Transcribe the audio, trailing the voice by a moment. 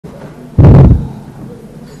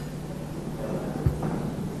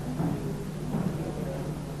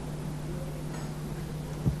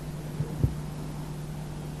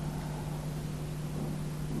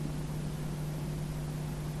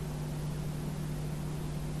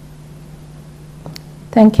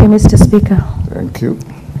Thank you, Mr. Speaker. Thank you.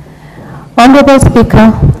 Honorable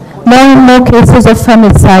Speaker, more and more cases of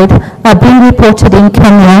femicide are being reported in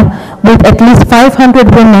Kenya, with at least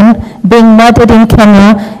 500 women being murdered in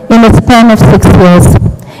Kenya in a span of 6 years.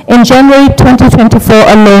 In January 2024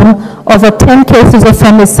 alone, over 10 cases of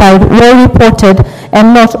femicide were reported,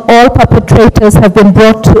 and not all perpetrators have been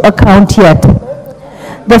brought to account yet.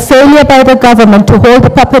 The failure by the government to hold the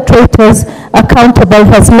perpetrators accountable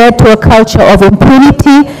has led to a culture of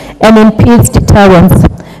impunity and impedes deterrence.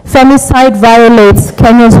 Femicide violates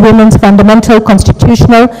Kenya's women's fundamental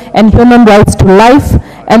constitutional and human rights to life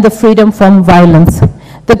and the freedom from violence.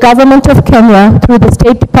 The government of Kenya, through the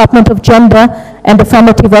State Department of Gender and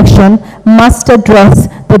Affirmative Action, must address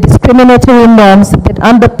the discriminatory norms that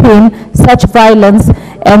underpin such violence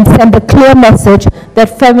and send a clear message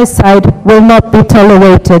that femicide will not be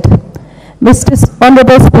tolerated. Mr.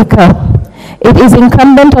 Honorable Speaker, it is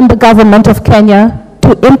incumbent on the government of Kenya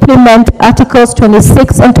to implement Articles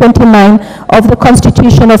 26 and 29 of the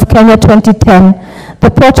Constitution of Kenya 2010, the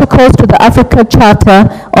protocols to the Africa Charter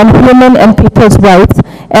on Human and People's Rights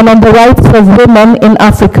and on the Rights of Women in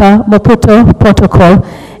Africa, Maputo Protocol,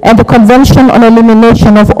 and the Convention on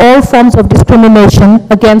Elimination of All Forms of Discrimination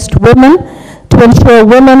Against Women to ensure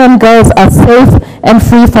women and girls are safe and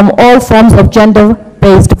free from all forms of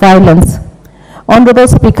gender-based violence. Honorable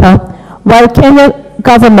Speaker, while Kenya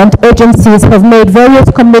government agencies have made various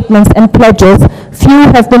commitments and pledges, few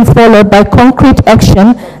have been followed by concrete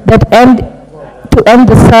action that end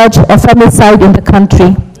the surge of femicide in the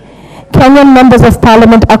country. Kenyan members of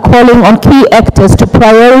parliament are calling on key actors to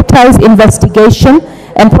prioritize investigation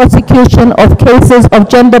and prosecution of cases of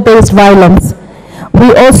gender-based violence.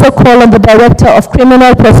 We also call on the Director of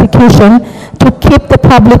Criminal Prosecution to keep the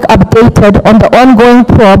public updated on the ongoing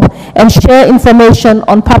probe and share information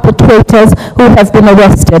on perpetrators who have been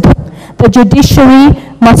arrested. The judiciary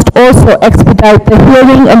must also expedite the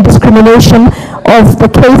hearing and discrimination of the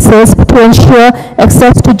cases to ensure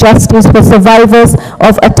access to justice for survivors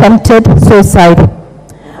of attempted suicide.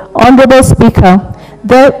 Honorable Speaker,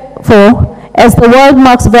 therefore, as the world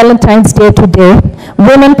marks Valentine's Day today,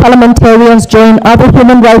 women parliamentarians join other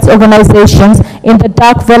human rights organizations in the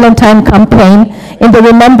Dark Valentine campaign in the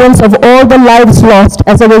remembrance of all the lives lost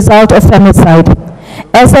as a result of femicide.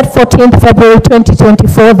 As at 14th February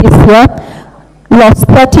 2024 this year, lost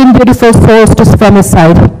 13 beautiful souls to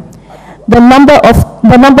femicide. The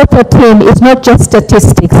number 13 is not just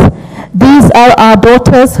statistics. These are our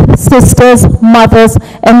daughters, sisters, mothers,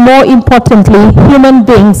 and more importantly, human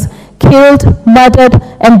beings killed, murdered,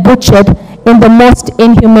 and butchered in the most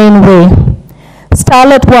inhumane way.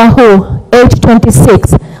 Starlet Wahu, age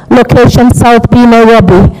 26, location South B,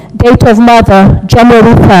 Nairobi, date of mother,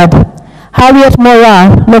 January 3rd. Harriet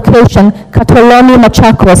Mora, location Katoloni,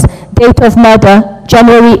 Machakos, date of murder,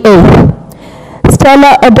 January 8th.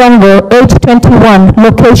 Stella Odongo, age 21,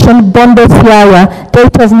 location Bondo Siaya,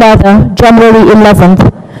 date of murder, January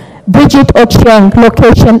 11th. Bridget Ochieng,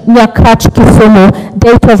 location Nyakach, Kisumu,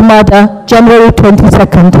 date of murder, January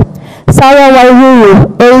 22nd. Sarah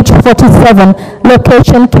Wairuru, age 47,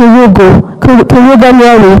 location Kiruga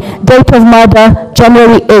Nyeri, date of murder,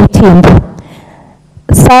 January 18th.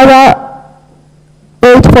 Sarah,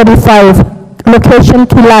 age 45, location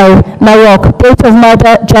Kilai, Narok, date of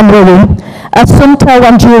murder, January. Assumpta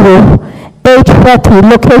Wanjiru, age 40,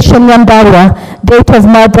 location Nyandarua, date of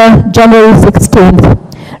murder, January 16th.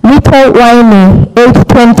 Rita Waini, age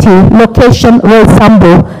 20, location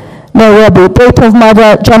Roysambu, Nairobi, date of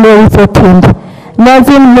murder, January 14th.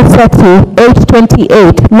 Nevin Musati, age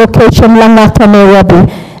 28, location Langata,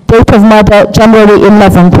 Nairobi, date of murder, January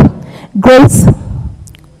 11th. Grace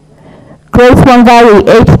Wangari,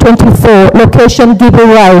 age 24, location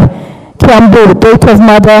Giburai, Kiambu, date of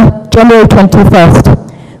murder, January 21st.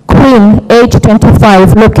 Queen, age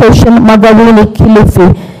 25, location Magarini,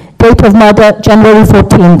 Kilifi, date of murder, January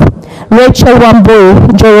 14th. Rachel Wambui,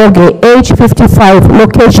 Njoroge, age 55,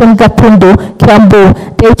 location Gatundu, Kiambu,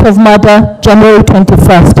 date of murder, January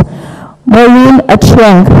 21st. Maureen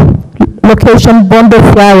Achieng, location Bondo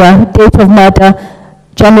Siaya, date of murder,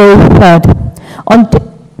 January 3rd.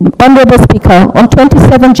 Honorable Speaker, on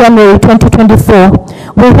 27 January 2024,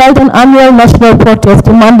 we held an annual national protest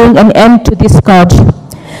demanding an end to this scourge.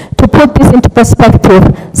 To put this into perspective,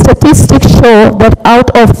 statistics show that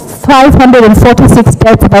out of 546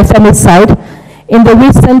 deaths by femicide, in the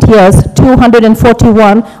recent years,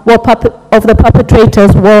 241 of the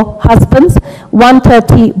perpetrators were husbands,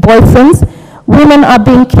 130 boyfriends. Women are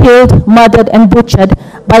being killed, murdered, and butchered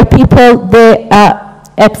by people they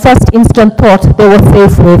at first instant thought they were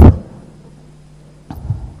safe with.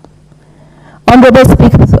 Honorable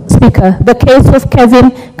Speaker, the case of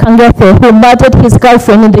Kevin Kangethe, who murdered his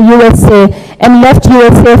girlfriend in the USA and left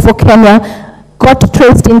USA for Kenya, got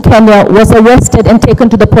traced in Kenya, was arrested and taken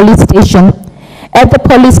to the police station. At the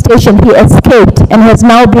police station, he escaped and has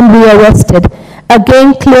now been rearrested.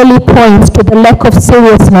 Again, clearly points to the lack of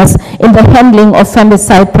seriousness in the handling of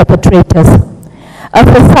femicide perpetrators. A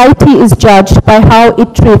society is judged by how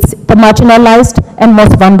it treats the marginalized and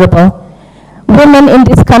most vulnerable. Women in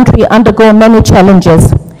this country undergo many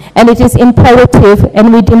challenges, and it is imperative,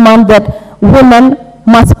 and we demand that women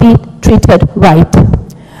must be treated right.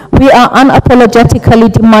 We are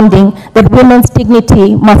unapologetically demanding that women's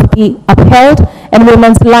dignity must be upheld and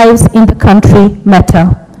women's lives in the country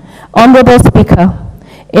matter. Honorable Speaker,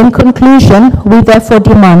 in conclusion, we therefore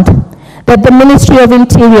demand that the Ministry of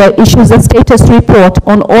Interior issues a status report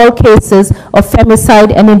on all cases of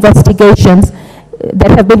femicide and investigations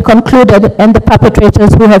that have been concluded and the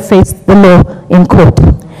perpetrators who have faced the law in court.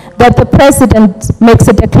 That the President makes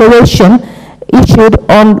a declaration issued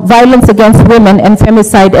on violence against women and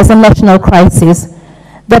femicide as a national crisis.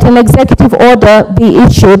 That an executive order be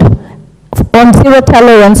issued on zero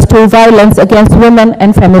tolerance to violence against women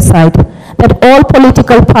and femicide. That all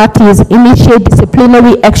political parties initiate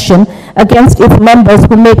disciplinary action against its members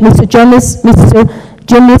who make misogynistic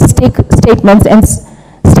statements and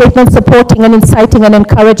statements supporting and inciting and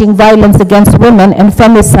encouraging violence against women and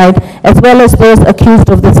femicide, as well as those accused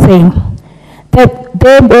of the same. That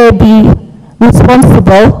there may be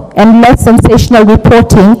responsible and less sensational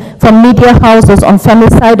reporting from media houses on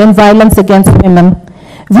femicide and violence against women.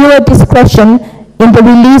 Viewer discretion in the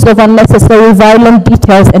release of unnecessary violent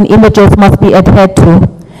details and images must be adhered to.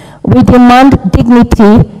 We demand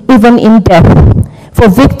dignity even in death for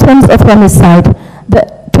victims of femicide.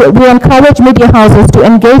 We encourage media houses to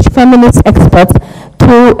engage feminist experts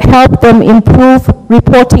to help them improve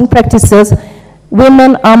reporting practices.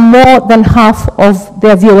 Women are more than half of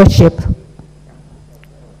their viewership.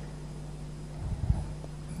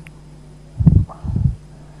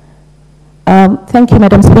 Thank you,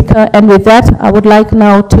 Madam Speaker. And with that, I would like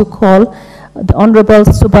now to call the Honorable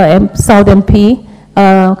South MP,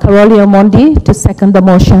 Karoli Omondi, to second the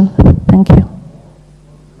motion. Thank you.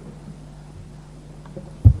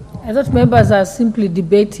 I thought members are simply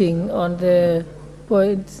debating on the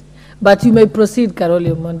points, but you may proceed,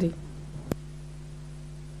 Karoli Omondi.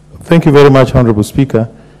 Thank you very much, Honorable Speaker.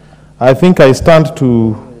 I think I stand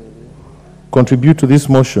to contribute to this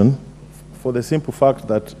motion for the simple fact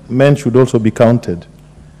that men should also be counted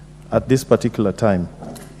at this particular time.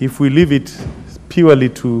 If we leave it purely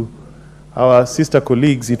to our sister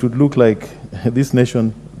colleagues, it would look like this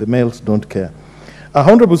nation, the males don't care.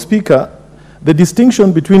 Honorable Speaker, the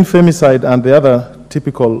distinction between femicide and the other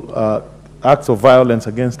typical acts of violence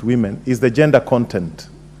against women is the gender content,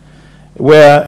 where